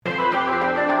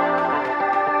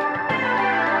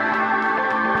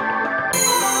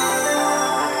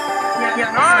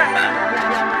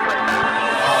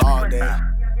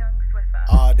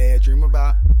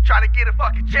get a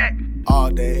fucking check. All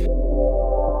day.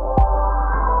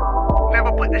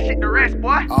 Never put that shit to rest,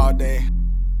 boy. All day.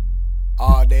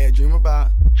 All day I dream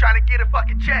about. Trying to get a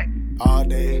fucking check. All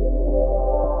day.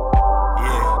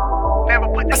 Yeah. Never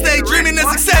put that I stay shit to dreaming of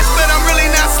rest, boy. success, but I'm really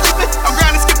not sleeping. I'm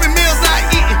grinding, skipping meals, not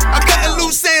eating. I'm cutting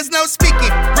loose ends, no speaking.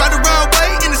 Ride the wrong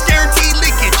way and it's guaranteed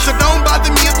leaking. So don't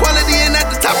bother me, equality ain't at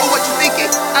the top of what you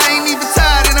thinking. I ain't even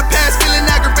tired and I pass feeling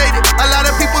aggravated. A lot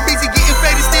of people busy getting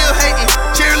faded, still hating.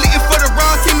 Cheerleading for the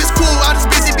wrong team is cool, I just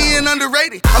busy being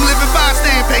underrated. I'm living fine,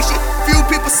 staying patient. Few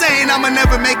people saying I'ma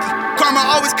never make it. Karma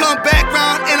always come back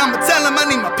round and I'ma tell them I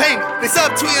need my payment. They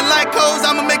subtweeting like hoes,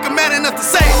 I'ma make them mad enough to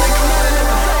say it.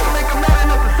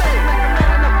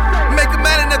 Make them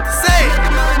mad enough to say it.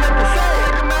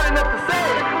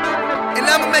 And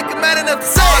I'ma make them mad enough to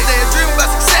say it. All day I dream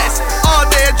about success. All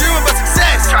day I dream about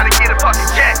success. Trying to get a fucking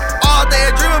check. All day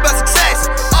I dream about success.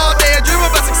 All day I dream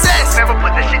about success. Never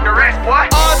put that shit to rest, boy.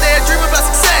 All day I dream about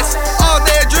success. All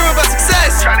day I dream about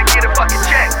success. Trying to get a fucking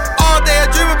check. All day I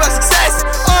dream about success.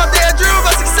 All day I dream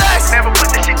about success. Never put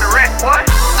that shit to rest, boy.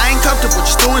 I ain't comfortable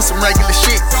just doing some regular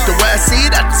shit. The way I see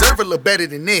it, I deserve a little better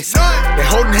than this. They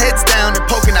holding heads down and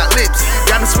poking out lips.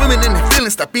 Got me swimming in the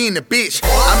feelings, stop being a bitch.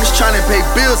 I'm just trying to pay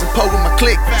bills and poke with my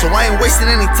click. So I ain't wasting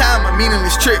any time on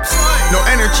meaningless trips. No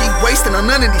energy wasting on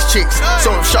none of these chicks. So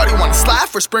if shawty wanna slide,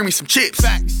 first bring me some chips.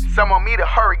 Some want me to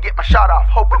hurry, get my shot off,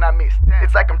 hoping I miss.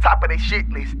 It's like I'm top of they shit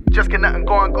list. Just get nothing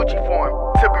going Gucci for him.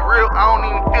 To be real, I don't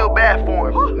even feel bad for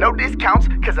him. No discounts,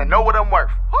 cause I know what I'm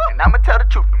worth. And I'ma tell the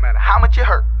truth no matter how much it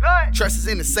hurt. Trust is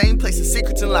in the same place as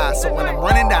secrets and lies. So when I'm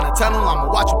running down the tunnel,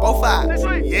 I'ma watch with both eyes.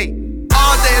 Yeah.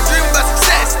 All day I dream about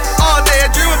success. All day I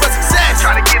dream about success.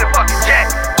 Trying to get